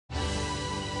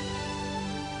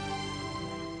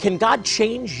Can God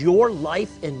change your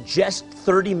life in just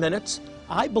 30 minutes?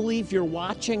 I believe you're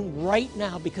watching right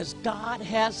now because God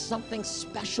has something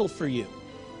special for you.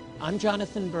 I'm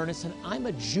Jonathan Bernis, and I'm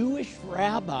a Jewish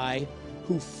rabbi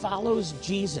who follows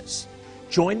Jesus.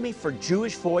 Join me for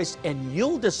Jewish Voice, and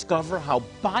you'll discover how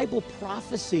Bible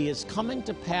prophecy is coming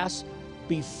to pass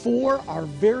before our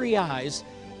very eyes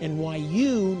and why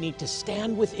you need to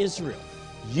stand with Israel.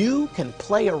 You can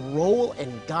play a role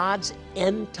in God's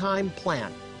end-time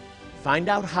plan. Find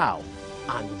out how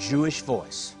on Jewish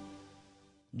Voice.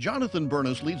 Jonathan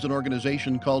Bernis leads an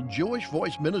organization called Jewish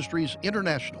Voice Ministries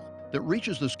International that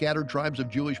reaches the scattered tribes of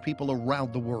Jewish people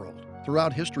around the world.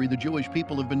 Throughout history, the Jewish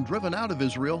people have been driven out of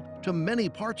Israel to many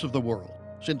parts of the world.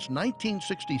 Since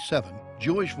 1967,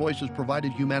 Jewish Voice has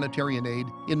provided humanitarian aid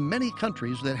in many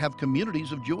countries that have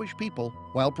communities of Jewish people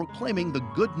while proclaiming the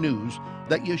good news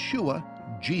that Yeshua,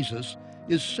 Jesus,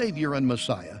 is Savior and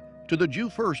Messiah, to the Jew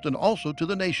first and also to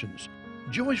the nations.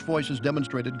 Jewish Voice has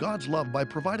demonstrated God's love by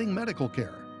providing medical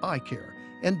care, eye care,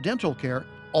 and dental care,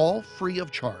 all free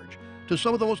of charge, to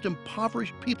some of the most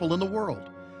impoverished people in the world.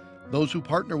 Those who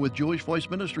partner with Jewish Voice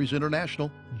Ministries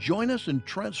International join us in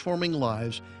transforming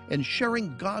lives and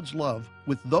sharing God's love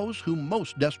with those who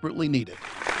most desperately need it.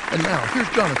 And now, here's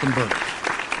Jonathan Bernis.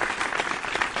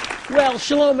 Well,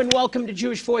 shalom and welcome to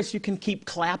Jewish Voice. You can keep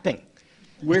clapping.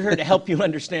 We're here to help you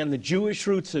understand the Jewish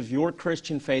roots of your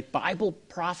Christian faith, Bible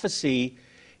prophecy,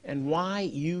 and why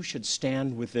you should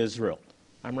stand with Israel.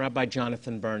 I'm Rabbi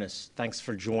Jonathan Bernis. Thanks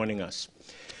for joining us.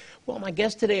 Well, my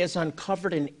guest today has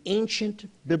uncovered an ancient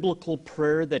biblical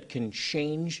prayer that can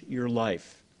change your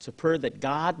life. It's a prayer that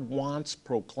God wants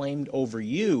proclaimed over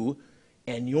you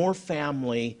and your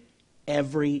family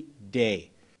every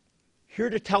day. Here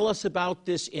to tell us about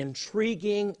this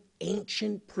intriguing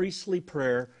ancient priestly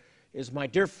prayer is my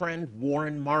dear friend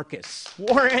Warren Marcus.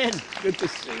 Warren! Good to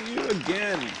see you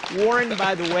again. Warren,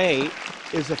 by the way,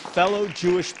 is a fellow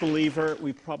Jewish believer.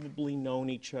 We've probably known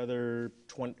each other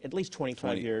at least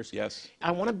 25 years. Yes.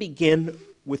 I want to begin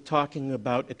with talking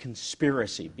about a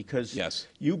conspiracy because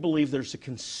you believe there's a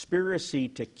conspiracy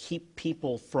to keep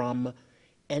people from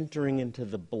entering into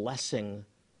the blessing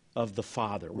of the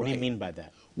Father. What do you mean by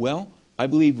that? Well, I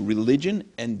believe religion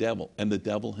and the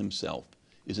devil himself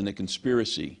is in a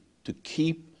conspiracy to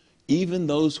keep even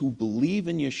those who believe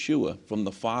in Yeshua from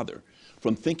the Father,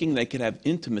 from thinking they could have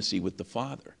intimacy with the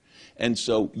Father. And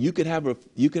so you could have a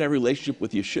relationship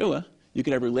with Yeshua, you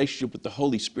could have a relationship with the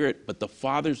Holy Spirit, but the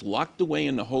Father's locked away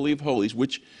in the Holy of Holies,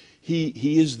 which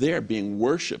he is there being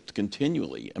worshipped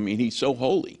continually. I mean, he's so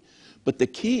holy. But the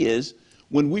key is,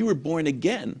 when we were born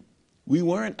again, we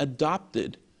weren't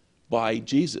adopted by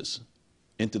Jesus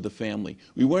into the family.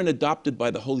 We weren't adopted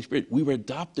by the Holy Spirit. We were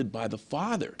adopted by the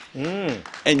Father. And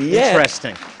yet,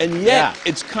 interesting. And yet,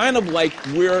 it's kind of like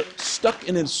we're stuck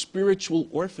in a spiritual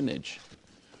orphanage.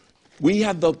 We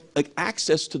have the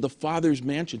access to the Father's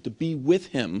mansion to be with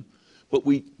Him, but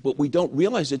we don't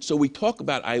realize it. So we talk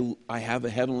about I have a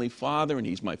heavenly Father, and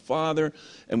He's my Father,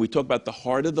 and we talk about the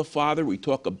heart of the Father. We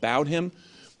talk about Him,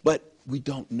 but we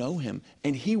don't know Him,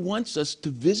 and He wants us to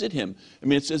visit Him. I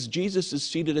mean, it says Jesus is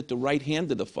seated at the right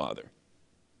hand of the Father,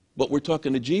 but we're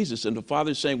talking to Jesus, and the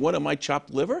Father's saying, "What am I, chopped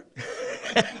liver?"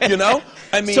 You know?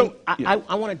 I mean, so I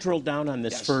want to drill down on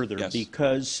this further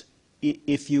because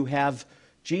if you have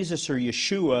Jesus or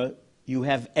Yeshua, you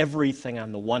have everything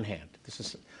on the one hand. This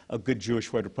is a good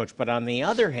Jewish way to approach. But on the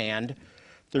other hand,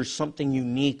 there's something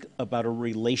unique about a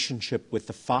relationship with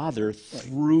the Father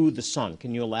through the Son.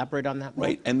 Can you elaborate on that more?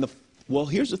 Right. And well,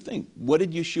 here's the thing. What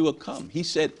did Yeshua come? He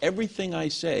said, everything I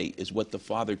say is what the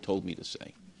Father told me to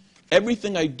say.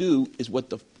 Everything I do is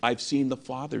what I've seen the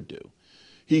Father do.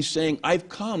 He's saying, I've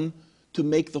come to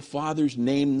make the Father's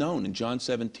name known. In John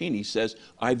 17, he says,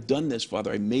 I've done this,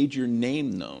 Father. I made your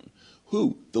name known.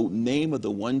 Who? The name of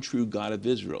the one true God of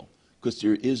Israel. Because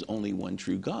there is only one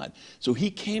true God. So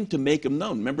he came to make him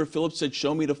known. Remember, Philip said,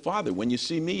 show me the Father. When you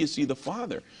see me, you see the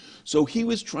Father. So he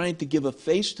was trying to give a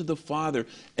face to the Father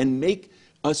and make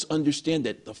us understand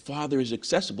that the Father is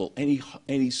accessible. And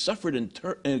he suffered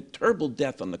a terrible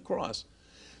death on the cross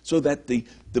so that the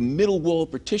middle wall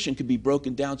of partition could be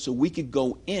broken down so we could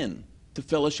go in to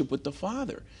fellowship with the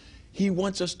Father. He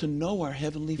wants us to know our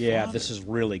Heavenly Father. Yeah, this is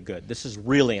really good. This is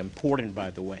really important, by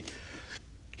the way.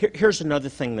 Here's another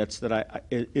thing that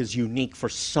is unique for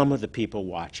some of the people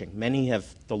watching. Many have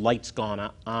the lights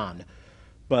gone on,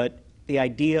 but the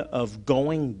idea of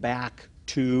going back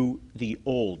to the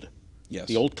old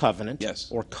covenant,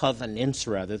 or covenants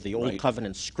rather, the old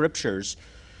covenant scriptures,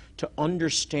 to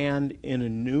understand in a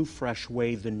new, fresh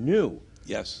way the new.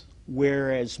 Yes.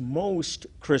 Whereas most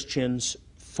Christians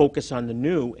focus on the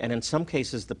new, and in some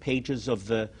cases the pages of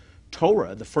the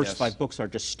Torah, the first Yes. 5 books, are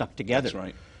just stuck together. That's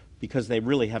right. Because they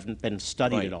really haven't been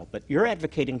studied Right. at all. But you're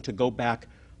advocating to go back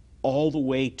all the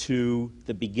way to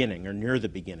the beginning, or near the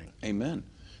beginning. Amen.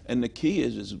 And the key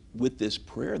is with this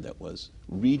prayer that was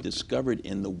rediscovered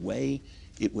in the way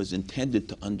it was intended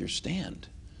to understand.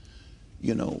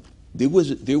 You know, there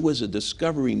was a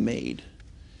discovery made,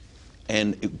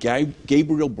 and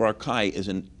Gabriel Bar-Kai is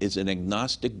an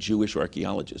agnostic Jewish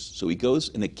archaeologist. So he goes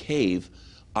in a cave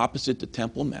opposite the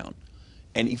Temple Mount,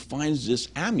 and he finds this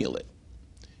amulet,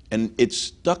 and it's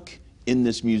stuck in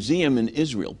this museum in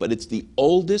Israel, but it's the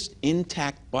oldest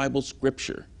intact Bible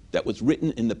scripture that was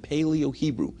written in the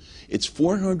Paleo-Hebrew. It's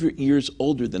 400 years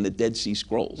older than the Dead Sea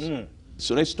Scrolls.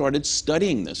 So I started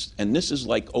studying this, and this is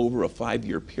like over a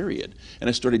 5-year period. And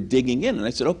I started digging in, and I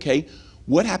said, okay,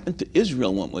 what happened to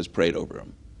Israel when it was prayed over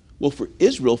them? Well, for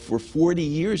Israel, for 40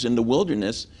 years in the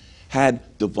wilderness,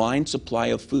 had divine supply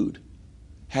of food,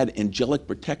 had angelic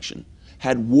protection,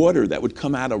 had water that would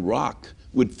come out of rock,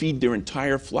 would feed their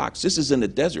entire flocks. This is in the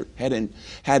desert.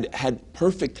 Had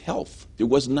perfect health. There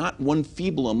was not one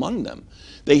feeble among them.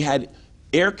 They had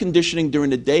air conditioning during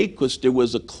the day because there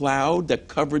was a cloud that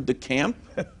covered the camp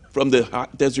from the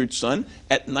hot desert sun.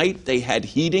 At night they had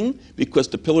heating because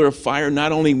the pillar of fire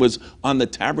not only was on the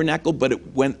tabernacle, but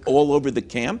it went all over the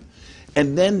camp.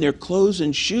 And then their clothes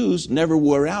and shoes never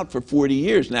wore out for 40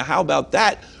 years. Now how about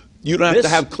that? You don't have to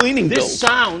have cleaning bills. This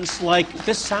sounds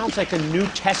like a New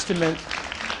Testament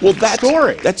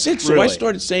story. That's it. So really. I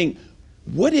started saying,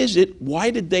 what is it? Why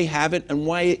did they have it? And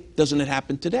why doesn't it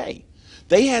happen today?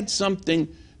 They had something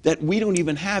that we don't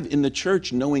even have in the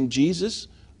church, knowing Jesus.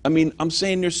 I mean, I'm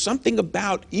saying there's something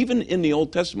about, even in the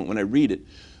Old Testament when I read it,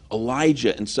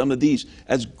 Elijah and some of these,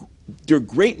 they're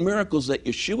great miracles that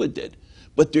Yeshua did.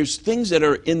 But there's things that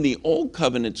are in the Old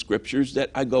Covenant scriptures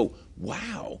that I go,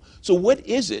 wow. So what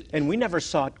is it? And we never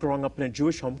saw it growing up in a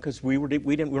Jewish home because we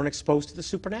weren't exposed to the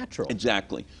supernatural.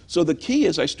 Exactly. So the key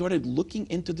is I started looking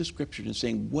into the scriptures and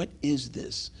saying, what is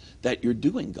this that you're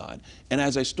doing, God? And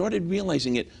as I started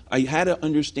realizing it, I had to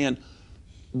understand,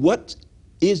 what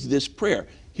is this prayer?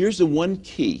 Here's the one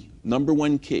key, number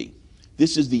one key.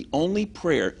 This is the only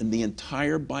prayer in the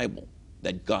entire Bible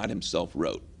that God himself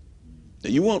wrote. Now,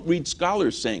 you won't read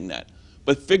scholars saying that,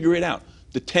 but figure it out.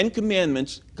 The 10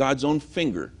 Commandments, God's own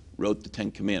finger wrote the 10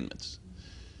 Commandments.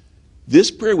 This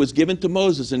prayer was given to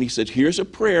Moses, and he said, here's a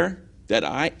prayer that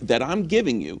I'm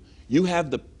giving you. You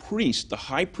have the priest, the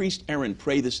high priest Aaron,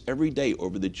 pray this every day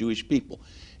over the Jewish people.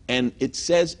 And it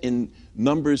says in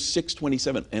Numbers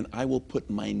 6:27, and I will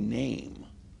put my name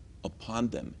upon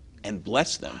them and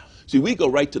bless them. See, we go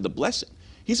right to the blessing.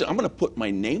 He said, I'm going to put my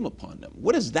name upon them.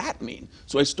 What does that mean?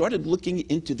 So I started looking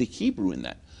into the Hebrew in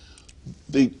that.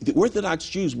 The Orthodox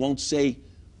Jews won't say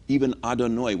even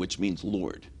Adonai, which means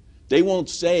Lord. They won't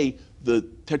say the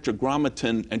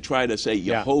Tetragrammaton and try to say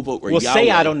Jehovah or we'll Yahweh. Say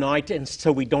Adonai, and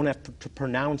so we don't have to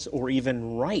pronounce or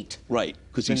even write right,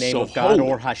 because the he's name so of God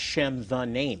holy. or Hashem, the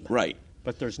name. Right.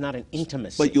 But there's not an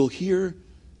intimacy. But you'll hear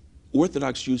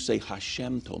Orthodox Jews say,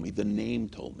 Hashem told me, the name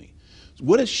told me.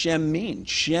 What does Shem mean?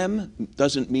 Shem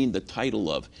doesn't mean the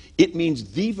title of. It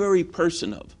means the very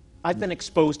person of. I've been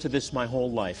exposed to this my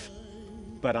whole life,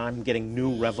 but I'm getting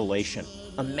new revelation.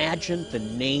 Imagine the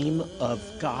name of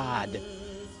God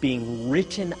being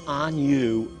written on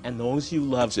you and those you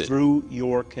love through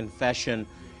your confession.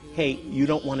 Hey, you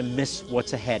don't want to miss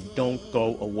what's ahead. Don't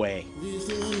go away.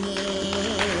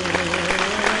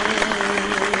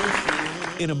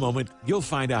 In a moment, you'll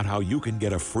find out how you can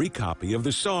get a free copy of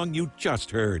the song you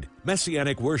just heard.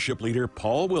 Messianic worship leader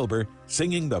Paul Wilbur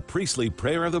singing the priestly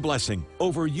prayer of the blessing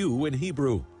over you in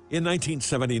Hebrew. In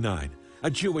 1979, a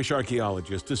Jewish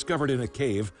archaeologist discovered in a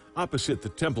cave opposite the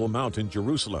Temple Mount in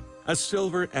Jerusalem a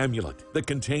silver amulet that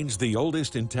contains the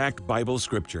oldest intact Bible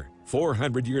scripture,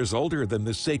 400 years older than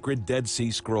the sacred Dead Sea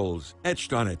Scrolls.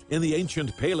 Etched on it in the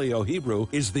ancient Paleo-Hebrew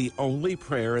is the only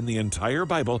prayer in the entire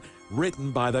Bible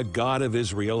written by the God of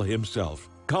Israel himself.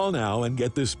 Call now and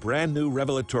get this brand new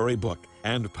revelatory book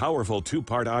and powerful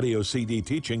 2-part audio CD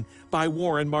teaching by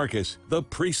Warren Marcus, The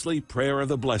Priestly Prayer of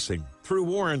the Blessing. Through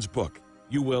Warren's book,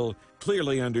 you will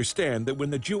clearly understand that when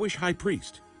the Jewish high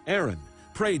priest, Aaron,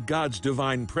 prayed God's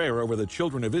divine prayer over the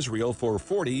children of Israel for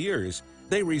 40 years,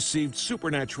 they received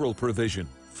supernatural provision,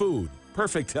 food,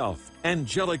 perfect health,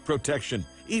 angelic protection.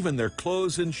 Even their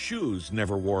clothes and shoes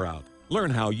never wore out.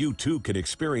 Learn how you too can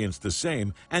experience the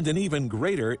same and an even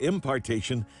greater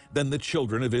impartation than the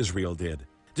children of Israel did.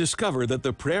 Discover that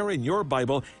the prayer in your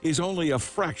Bible is only a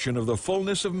fraction of the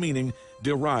fullness of meaning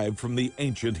derived from the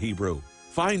ancient Hebrew.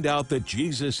 Find out that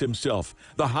Jesus himself,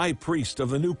 the high priest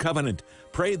of the new covenant,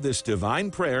 prayed this divine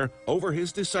prayer over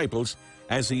his disciples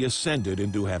as he ascended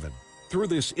into heaven. Through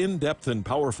this in-depth and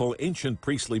powerful ancient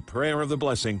priestly prayer of the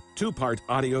blessing, two-part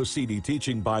audio CD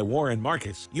teaching by Warren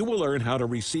Marcus, you will learn how to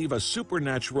receive a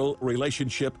supernatural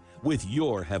relationship with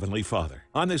your Heavenly Father.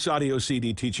 On this audio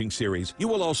CD teaching series, you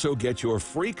will also get your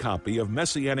free copy of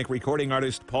Messianic recording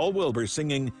artist Paul Wilbur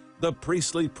singing the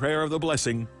priestly prayer of the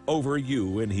blessing over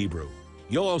you in Hebrew.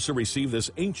 You'll also receive this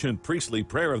ancient priestly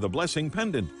prayer of the blessing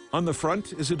pendant. On the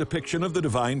front is a depiction of the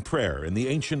divine prayer in the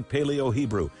ancient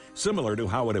Paleo-Hebrew, similar to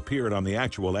how it appeared on the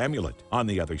actual amulet. On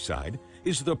the other side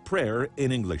is the prayer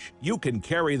in English. You can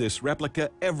carry this replica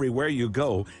everywhere you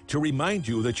go to remind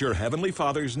you that your Heavenly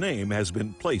Father's name has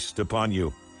been placed upon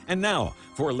you. And now,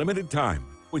 for a limited time,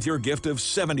 with your gift of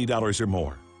 $70 or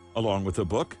more, along with the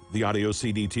book, the audio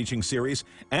CD teaching series,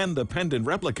 and the pendant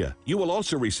replica, you will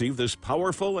also receive this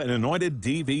powerful and anointed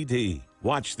DVD.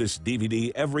 Watch this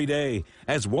DVD every day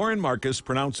as Warren Marcus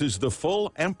pronounces the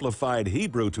full amplified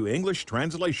Hebrew to English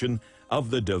translation of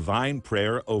the divine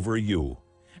prayer over you.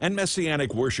 And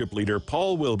Messianic worship leader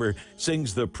Paul Wilbur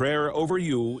sings the prayer over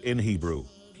you in Hebrew.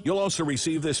 You'll also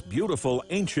receive this beautiful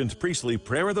ancient priestly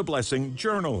prayer of the blessing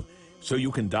journal, so you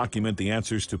can document the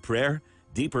answers to prayer,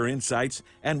 deeper insights,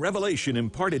 and revelation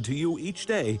imparted to you each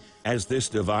day as this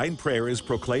divine prayer is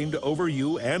proclaimed over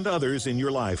you and others in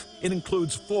your life. It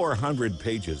includes 400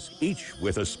 pages, each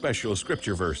with a special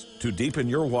scripture verse to deepen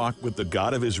your walk with the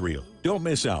God of Israel. Don't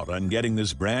miss out on getting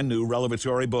this brand new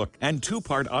revelatory book and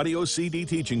two-part audio CD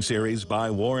teaching series by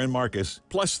Warren Marcus,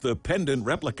 plus the pendant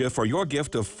replica for your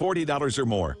gift of $40 or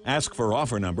more. Ask for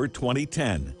offer number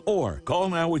 2010, or call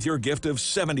now with your gift of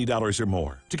 $70 or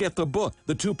more to get the book,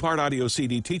 the two-part audio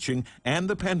CD teaching, and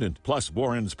the pendant, plus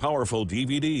Warren's powerful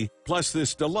DVD, plus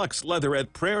this deluxe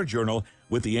leatherette prayer journal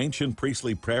with the ancient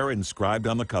priestly prayer inscribed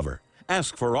on the cover.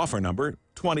 Ask for offer number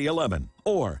 2011,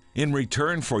 or in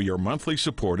return for your monthly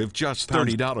support of just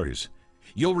 $30,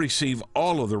 you'll receive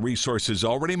all of the resources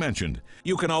already mentioned.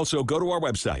 You can also go to our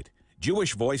website,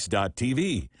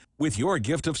 jewishvoice.tv, with your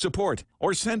gift of support,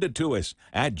 or send it to us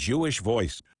at Jewish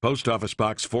Voice, Post Office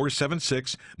Box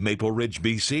 476, Maple Ridge,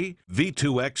 BC,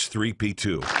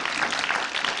 V2X3P2.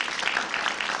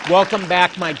 Welcome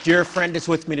back. My dear friend is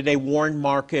with me today, Warren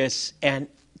Marcus, and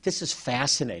this is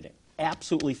fascinating,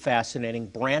 absolutely fascinating,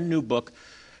 brand new book.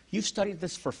 You've studied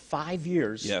this for 5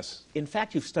 years. Yes. In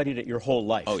fact, you've studied it your whole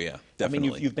life. Oh, yeah, definitely.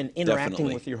 I mean, you've been interacting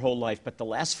Definitely. with your whole life, but the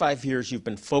last 5 years you've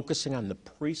been focusing on the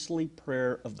priestly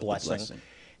prayer of blessing.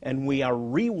 And we are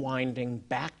rewinding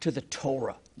back to the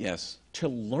Torah. Yes. To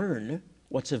learn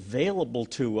what's available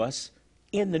to us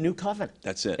in the new covenant.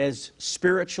 That's it. As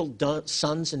spiritual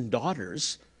sons and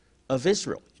daughters of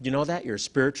Israel. Did you know that? You're a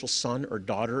spiritual son or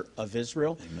daughter of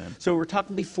Israel. Amen. So we were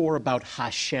talking before about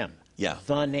Hashem. Yeah.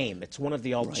 The name. It's one of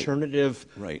the alternative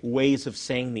Right. ways of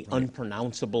saying the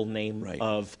unpronounceable name Right.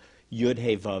 of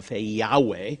Yud-He-Vav-He,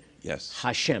 Yahweh. Yes.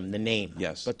 Hashem, the name.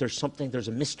 Yes. But there's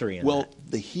a mystery in Well,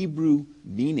 that. the Hebrew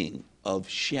meaning of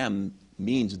Shem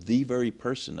means the very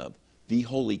person of, the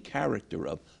holy character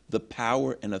of, the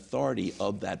power and authority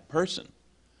of that person.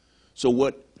 So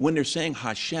when they're saying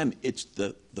Hashem, it's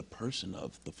the person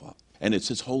of the Father. And it's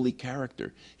his holy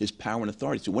character, his power and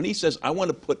authority. So when he says, I want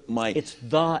to put my... It's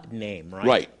the name, right?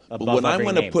 Right. But Above when I every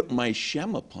want to name. put my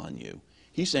Shem upon you,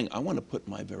 he's saying, I want to put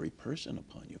my very person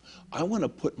upon you. I want to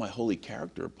put my holy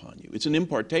character upon you. It's an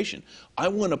impartation. I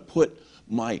want to put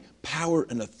my power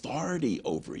and authority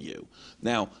over you.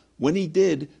 Now, when he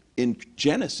did in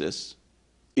Genesis,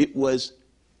 it was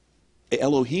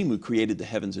Elohim who created the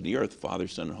heavens and the earth, Father,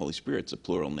 Son, and Holy Spirit. It's a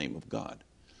plural name of God.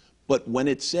 But when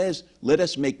it says, let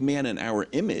us make man in our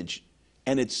image,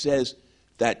 and it says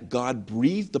that God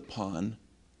breathed upon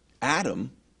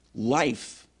Adam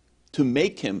life to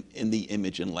make him in the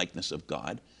image and likeness of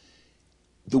God,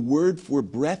 the word for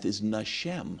breath is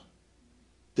Nashem.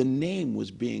 The name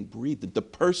was being breathed. The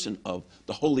person of,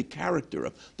 the holy character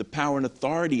of, the power and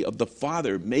authority of the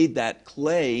Father made that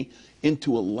clay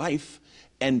into a life,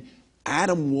 and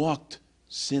Adam walked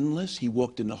sinless. He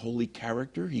walked in the holy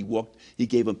character. He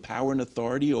gave him power and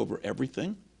authority over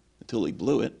everything until he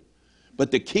blew it.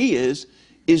 But the key is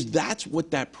that's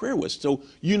what that prayer was. So,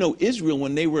 Israel,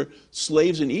 when they were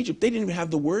slaves in Egypt, they didn't even have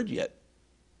the word yet.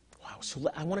 Wow. So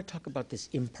I want to talk about this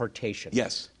impartation.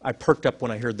 Yes. I perked up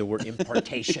when I heard the word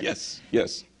impartation.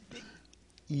 Yes.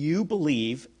 You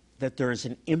believe that there is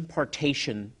an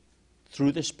impartation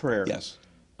through this prayer Yes.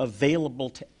 available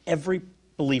to every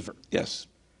believer Yes.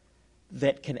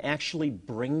 that can actually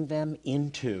bring them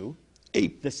into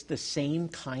the same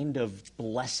kind of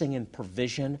blessing and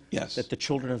provision Yes. that the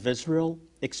children of Israel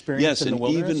experience Yes, in the and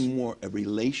wilderness? even more a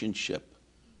relationship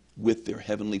with their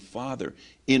Heavenly Father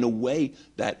in a way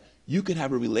that you could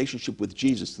have a relationship with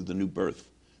Jesus through the new birth.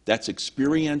 That's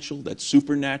experiential, that's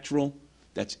supernatural,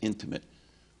 that's intimate.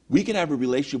 We could have a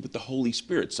relationship with the Holy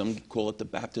Spirit. Some call it the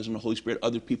baptism of the Holy Spirit.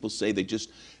 Other people say they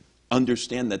just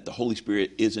understand that the Holy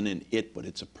Spirit isn't an it, but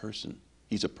it's a person.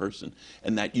 He's a person.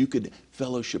 And that you could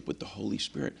fellowship with the Holy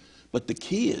Spirit. But the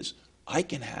key is, I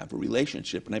can have a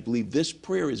relationship, and I believe this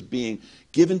prayer is being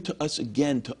given to us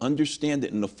again to understand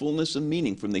it in the fullness of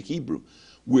meaning from the Hebrew,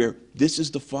 where this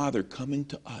is the Father coming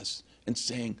to us and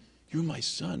saying, you're my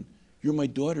son, you're my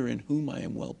daughter in whom I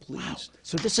am well pleased. Wow.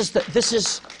 So this is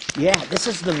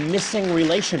the missing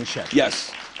relationship.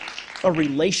 Yes, A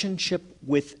relationship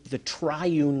with the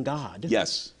triune God.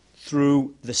 yes.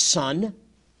 Through the Son,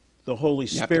 the Holy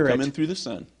You have to Spirit, come in through the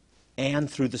Son. and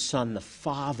through the Son, the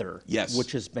Father, Yes.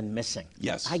 which has been missing.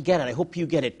 Yes. I get it. I hope you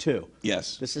get it too.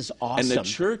 Yes. This is awesome. And the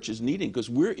church is needing, because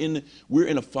we're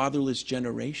in a fatherless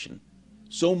generation.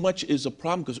 So much is a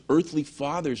problem because earthly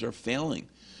fathers are failing.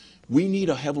 We need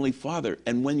a heavenly Father.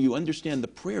 And when you understand the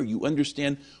prayer, you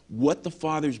understand what the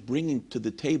Father's bringing to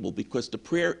the table, because the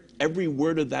prayer, every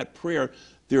word of that prayer,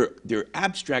 they're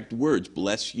abstract words.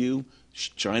 Bless you,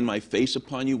 shine my face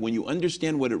upon you. When you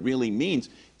understand what it really means,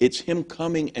 it's him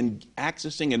coming and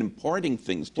accessing and imparting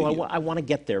things to you. Well, I want to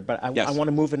get there, but I Yes. want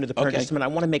to move into the prayer Okay. just a minute. I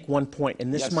want to make one point,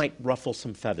 and this Yes. might ruffle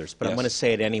some feathers, but I'm Yes. going to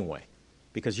say it anyway,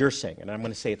 because you're saying it, and I'm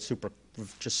going to say it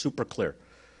just super clear.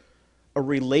 A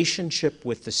relationship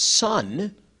with the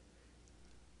Son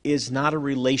is not a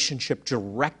relationship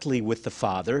directly with the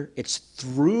Father. It's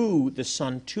through the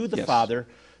Son to the Yes. Father,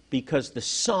 because the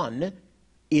Son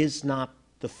is not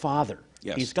the Father.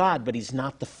 Yes. He's God, but he's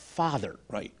not the Father.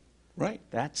 Right, right.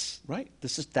 That's Right.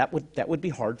 That would be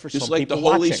hard for Just some like people the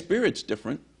Holy watching. Spirit's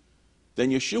different than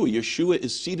Yeshua. Yeshua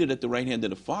is seated at the right hand of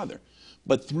the Father.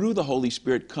 But through the Holy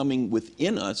Spirit coming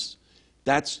within us,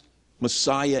 that's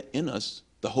Messiah in us,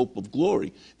 the hope of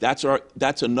glory. That's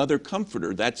another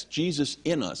comforter. That's Jesus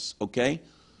in us, okay?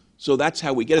 So that's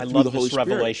how we get it I through love the Holy this Spirit.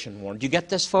 revelation, Warren. Do you get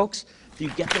this, folks? Do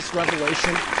you get this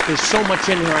revelation? There's so much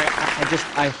in here.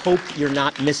 I hope you're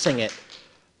not missing it.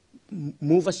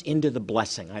 Move us into the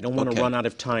blessing. I don't want to Okay. run out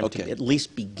of time Okay. to at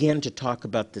least begin to talk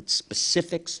about the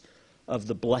specifics of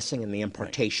the blessing and the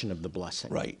impartation of the blessing.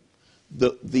 Right.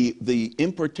 The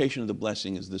impartation of the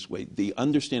blessing is this way. The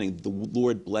understanding, the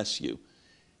Lord bless you.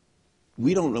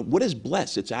 We don't know. What is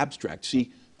bless? It's abstract.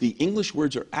 See, the English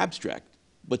words are abstract,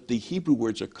 but the Hebrew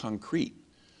words are concrete.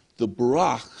 The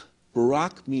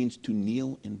barak means to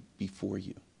kneel before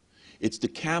you. It's the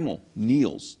camel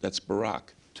kneels, that's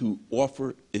barak, to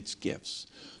offer its gifts.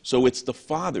 So it's the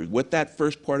Father. What that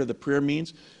first part of the prayer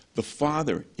means, the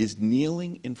Father is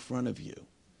kneeling in front of you,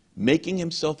 making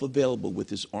himself available with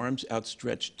his arms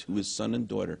outstretched to his son and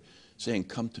daughter, saying,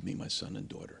 come to me, my son and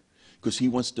daughter. Because he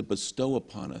wants to bestow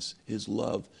upon us his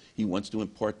love. He wants to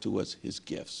impart to us his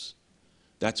gifts.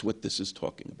 That's what this is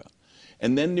talking about.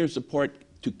 And then there's the part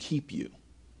to keep you,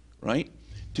 right?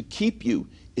 To keep you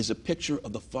is a picture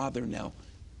of the Father now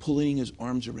pulling his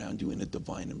arms around you in a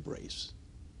divine embrace.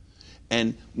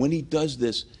 And when he does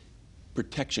this,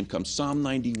 protection comes. Psalm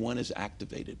 91 is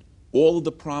activated. All of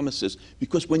the promises,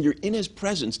 because when you're in his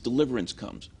presence, deliverance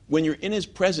comes. When you're in his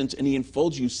presence and he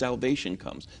enfolds you, salvation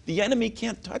comes. The enemy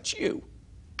can't touch you.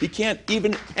 He can't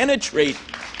even penetrate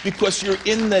because you're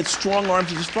in the strong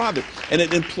arms of his Father. And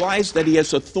it implies that he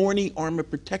has a thorny arm of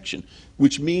protection,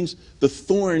 which means the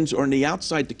thorns are on the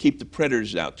outside to keep the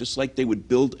predators out, just like they would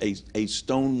build a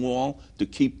stone wall to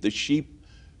keep the sheep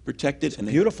protected. And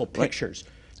Beautiful right? pictures.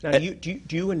 Now, do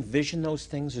you envision those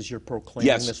things as you're proclaiming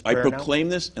Yes, this I prayer now? proclaim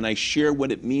this and I share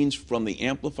what it means from the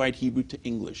Amplified Hebrew to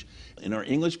English. In our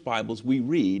English Bibles, we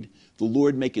read, the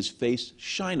Lord make his face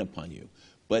shine upon you.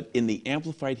 But in the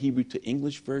Amplified Hebrew to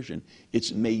English version,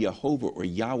 it's may Yehovah or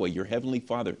Yahweh, your heavenly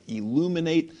Father,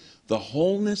 illuminate the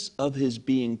wholeness of his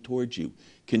being towards you,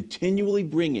 continually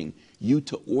bringing you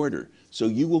to order, so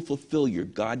you will fulfill your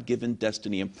God-given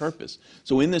destiny and purpose.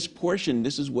 So in this portion,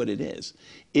 this is what it is.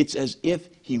 It's as if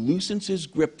he loosens his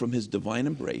grip from his divine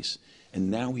embrace,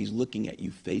 and now he's looking at you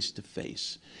face to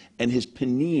face. And his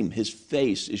panim, his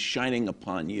face, is shining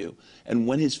upon you. And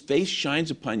when his face shines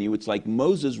upon you, it's like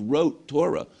Moses wrote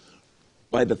Torah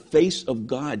by the face of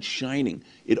God shining.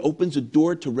 It opens a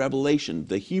door to revelation.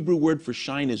 The Hebrew word for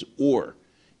shine is order.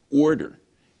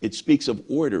 It speaks of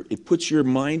order. It puts your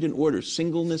mind in order.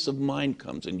 Singleness of mind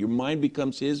comes, and your mind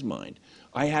becomes his mind.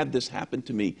 I had this happen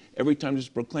to me every time this is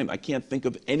proclaimed. I can't think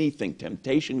of anything.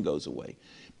 Temptation goes away.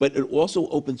 But it also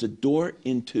opens a door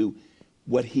into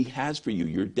what he has for you,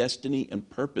 your destiny and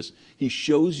purpose. He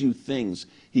shows you things.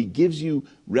 He gives you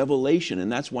revelation.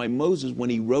 And that's why Moses, when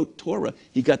he wrote Torah,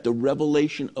 he got the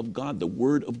revelation of God. The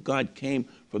word of God came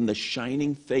from the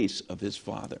shining face of his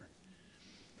Father.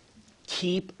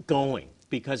 Keep going,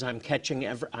 because I'm catching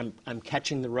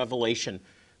the revelation.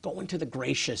 Go into the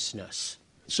graciousness.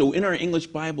 So in our English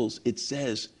Bibles, it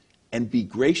says, and be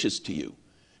gracious to you.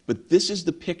 But this is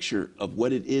the picture of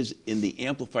what it is in the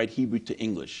Amplified Hebrew to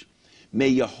English.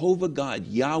 May Jehovah God,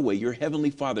 Yahweh, your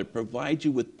heavenly Father, provide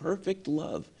you with perfect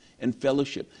love and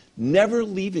fellowship, never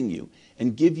leaving you,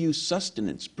 and give you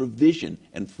sustenance, provision,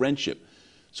 and friendship.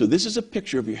 So this is a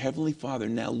picture of your heavenly Father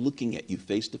now looking at you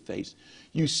face to face.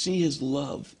 You see his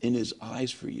love in his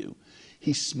eyes for you.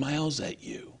 He smiles at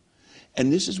you.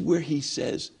 And this is where he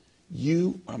says,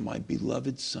 you are my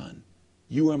beloved son.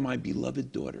 You are my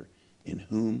beloved daughter, in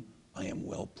whom I am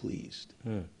well pleased.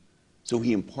 So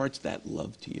he imparts that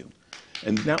love to you.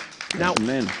 And Now,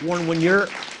 amen. Warren, when you're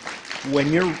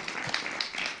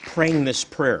praying this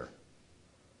prayer,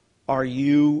 are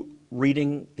you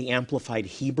reading the Amplified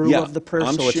Hebrew Yeah, of the prayer?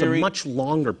 I'm So it's a sharing- much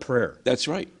longer prayer. That's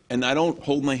right. And I don't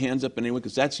hold my hands up anyway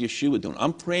because that's Yeshua doing.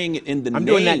 I'm praying it in the name. I'm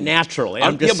doing that naturally.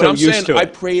 I'm just but so I'm used saying to I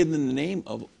it. pray in the name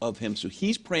of him. So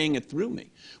he's praying it through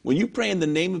me. When you pray in the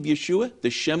name of Yeshua, the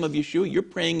Shem of Yeshua, you're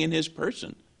praying in his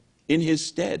person, in his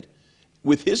stead,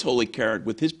 with his holy character,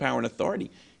 with his power and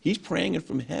authority. He's praying it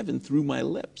from heaven through my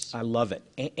lips. I love it.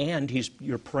 And he's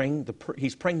praying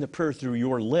the prayer through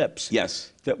your lips.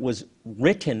 Yes. That was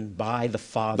written by the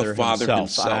Father, The Father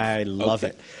himself. I love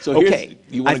Okay. it. So here's- okay.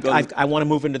 you wanna go- I want to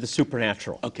move into the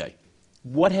supernatural. Okay.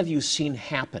 What have you seen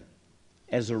happen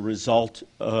as a result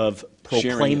of Sharing it.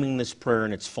 proclaiming this prayer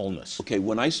in its fullness? Okay,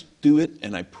 when I do it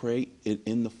and I pray it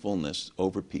in the fullness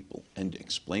over people and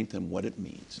explain to them what it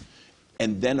means,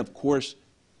 and then, of course,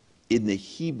 in the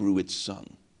Hebrew it's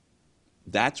sung.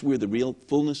 That's where the real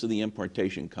fullness of the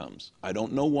impartation comes. I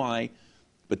don't know why,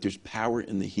 but there's power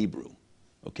in the Hebrew,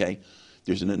 okay?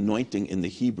 There's an anointing in the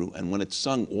Hebrew, and when it's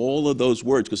sung, all of those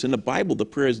words, because in the Bible, the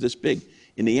prayer is this big.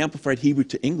 In the Amplified Hebrew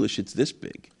to English, it's this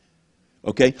big,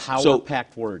 okay?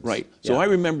 Power-packed words. Right. So Yeah. I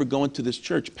remember going to this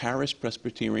church, Paris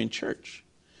Presbyterian Church,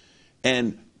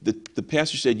 and the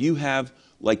pastor said, you have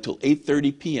like till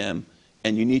 8:30 p.m.,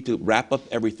 and you need to wrap up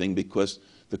everything because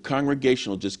the congregation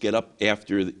will just get up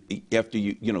after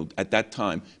you at that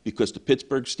time because the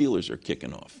Pittsburgh Steelers are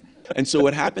kicking off. And so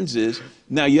what happens is,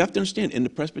 now you have to understand, in the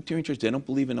Presbyterian church, they don't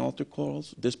believe in altar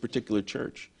calls, this particular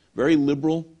church. Very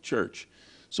liberal church.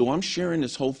 So I'm sharing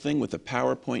this whole thing with a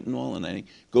PowerPoint and all, and I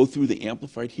go through the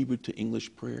Amplified Hebrew to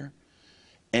English prayer,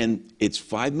 and it's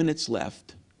 5 minutes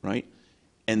left, right?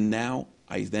 And now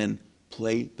I then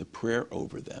play the prayer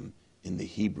over them in the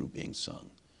Hebrew being sung.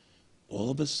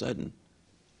 All of a sudden,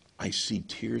 I see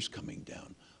tears coming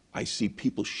down. I see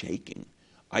people shaking.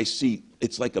 I see,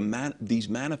 it's like these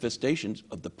manifestations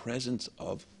of the presence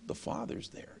of the Father's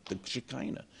there, the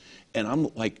Shekinah. And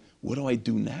I'm like, what do I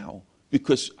do now?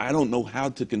 Because I don't know how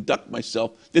to conduct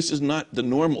myself. This is not the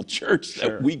normal church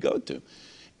that we go to.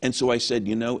 And so I said,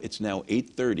 it's now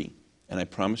 8:30, and I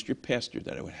promised your pastor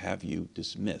that I would have you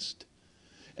dismissed.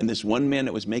 And this one man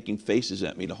that was making faces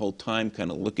at me the whole time,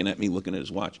 kind of looking at me, looking at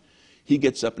his watch, he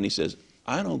gets up and he says,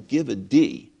 I don't give a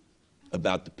D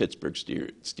about the Pittsburgh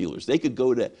Steelers. They could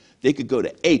go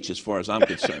to H as far as I'm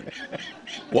concerned.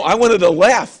 Well, I wanted to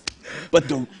laugh,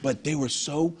 but they were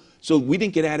so we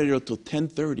didn't get out of there until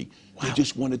 10:30. Wow. They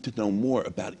just wanted to know more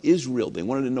about Israel. They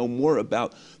wanted to know more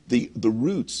about the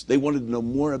roots. They wanted to know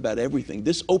more about everything.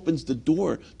 This opens the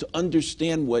door to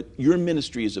understand what your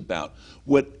ministry is about,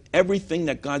 what everything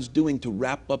that God's doing to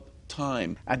wrap up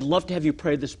time. I'd love to have you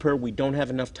pray this prayer. We don't have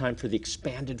enough time for the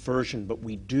expanded version, but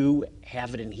we do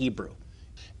have it in Hebrew.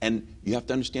 And you have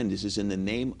to understand, this is in the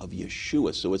name of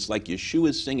Yeshua. So it's like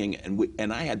Yeshua's singing.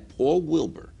 And I had Paul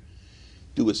Wilbur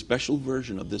do a special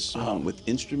version of this song with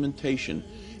instrumentation.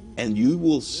 And you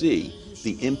will see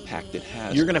the impact it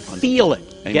has. You're going to feel it.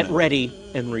 Amen. Get ready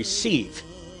and receive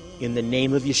in the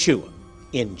name of Yeshua,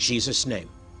 in Jesus' name.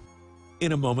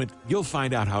 In a moment, you'll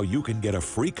find out how you can get a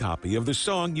free copy of the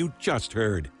song you just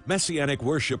heard. Messianic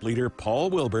worship leader Paul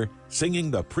Wilbur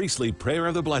singing the priestly prayer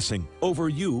of the blessing over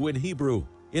you in Hebrew.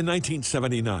 In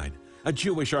 1979, a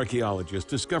Jewish archaeologist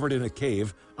discovered in a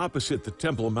cave opposite the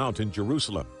Temple Mount in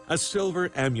Jerusalem a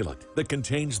silver amulet that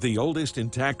contains the oldest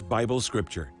intact Bible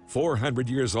scripture, 400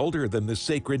 years older than the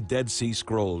sacred Dead Sea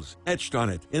Scrolls. Etched on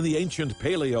it in the ancient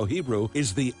Paleo-Hebrew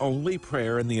is the only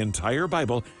prayer in the entire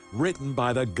Bible written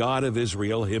by the God of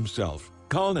Israel himself.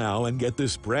 Call now and get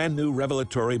this brand new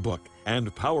revelatory book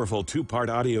and powerful 2-part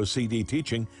audio CD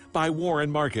teaching by Warren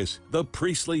Marcus, The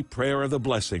Priestly Prayer of the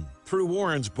Blessing. Through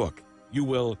Warren's book, You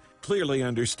will clearly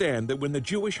understand that when the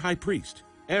Jewish high priest,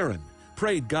 Aaron,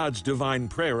 prayed God's divine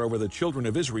prayer over the children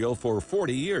of Israel for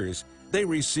 40 years, they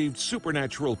received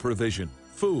supernatural provision,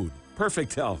 food,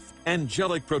 perfect health,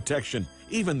 angelic protection.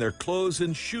 Even their clothes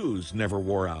and shoes never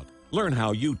wore out. Learn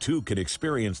how you too can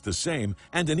experience the same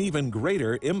and an even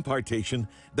greater impartation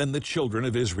than the children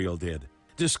of Israel did.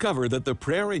 Discover that the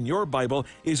prayer in your Bible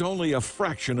is only a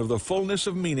fraction of the fullness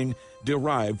of meaning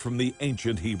derived from the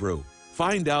ancient Hebrew.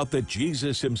 Find out that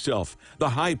Jesus himself, the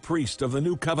high priest of the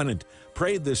new covenant,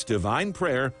 prayed this divine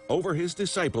prayer over his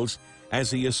disciples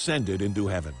as he ascended into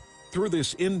heaven. Through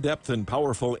this in-depth and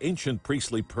powerful ancient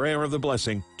priestly prayer of the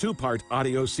blessing, two-part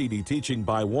audio CD teaching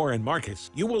by Warren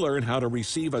Marcus, you will learn how to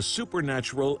receive a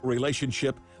supernatural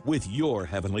relationship with your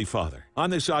Heavenly Father. On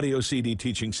this audio CD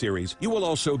teaching series, you will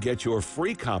also get your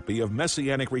free copy of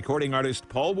Messianic recording artist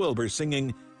Paul Wilbur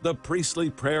singing the priestly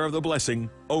prayer of the blessing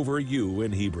over you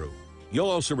in Hebrew. You'll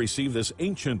also receive this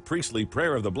ancient priestly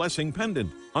prayer of the blessing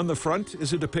pendant. On the front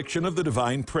is a depiction of the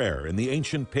divine prayer in the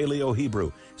ancient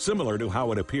Paleo-Hebrew, similar to how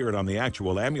it appeared on the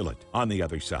actual amulet. On the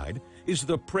other side is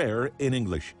the prayer in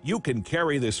English. You can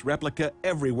carry this replica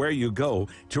everywhere you go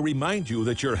to remind you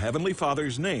that your Heavenly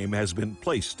Father's name has been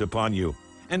placed upon you.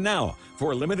 And now,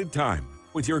 for a limited time,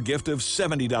 with your gift of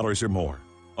 $70 or more,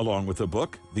 along with the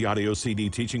book, the audio CD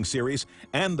teaching series,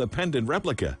 and the pendant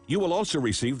replica, you will also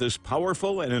receive this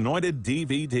powerful and anointed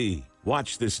DVD.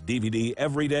 Watch this DVD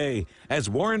every day as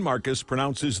Warren Marcus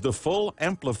pronounces the full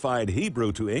amplified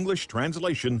Hebrew to English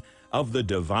translation of the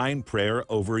divine prayer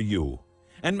over you.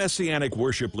 And Messianic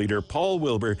worship leader Paul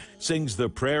Wilbur sings the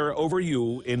prayer over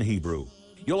you in Hebrew.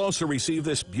 You'll also receive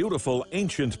this beautiful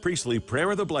ancient priestly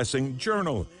prayer of the blessing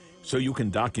journal, so you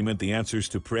can document the answers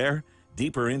to prayer,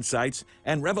 deeper insights,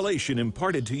 and revelation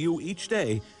imparted to you each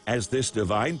day as this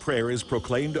divine prayer is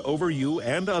proclaimed over you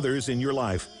and others in your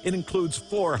life. It includes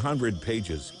 400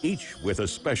 pages, each with a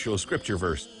special scripture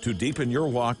verse to deepen your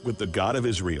walk with the God of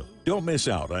Israel. Don't miss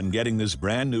out on getting this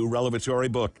brand new revelatory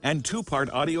book and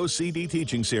two-part audio CD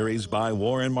teaching series by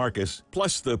Warren Marcus,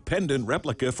 plus the pendant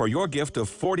replica for your gift of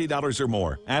 $40 or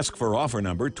more. Ask for offer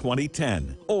number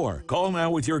 2010, or call now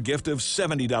with your gift of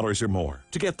 $70 or more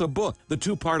to get the book, the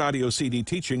two-part audio CD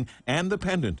teaching, and the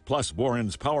pendant, plus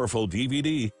Warren's powerful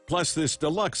DVD, plus this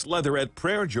deluxe leatherette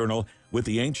prayer journal with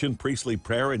the ancient priestly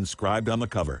prayer inscribed on the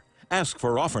cover. Ask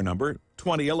for offer number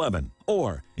 2011.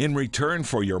 Or, in return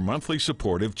for your monthly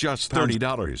support of just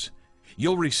 $30,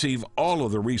 you'll receive all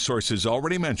of the resources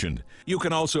already mentioned. You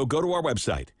can also go to our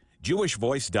website,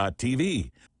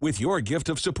 jewishvoice.tv, with your gift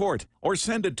of support, or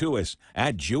send it to us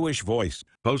at Jewish Voice,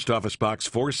 Post Office Box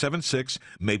 476,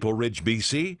 Maple Ridge,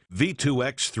 BC,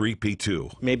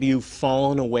 V2X3P2. Maybe you've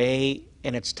fallen away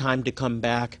and it's time to come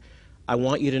back. I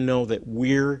want you to know that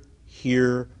we're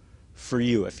here for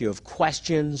you. If you have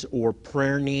questions or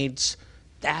prayer needs,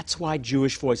 that's why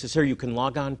Jewish Voice is here. You can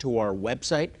log on to our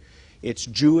website. It's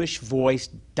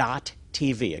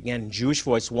jewishvoice.tv. Again, Jewish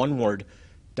Voice, one word,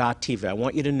 .tv. I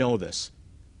want you to know this.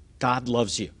 God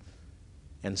loves you,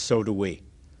 and so do we.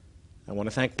 I want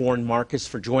to thank Warren Marcus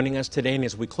for joining us today, and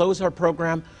as we close our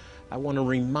program, I want to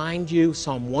remind you,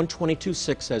 Psalm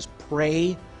 122:6 says,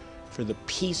 "Pray for the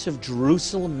peace of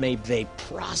Jerusalem. May they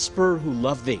prosper who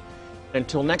love thee."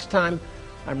 Until next time,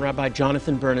 I'm Rabbi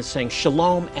Jonathan Bernis saying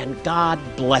shalom and God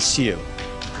bless you.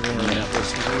 Warren, that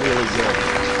was really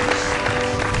good.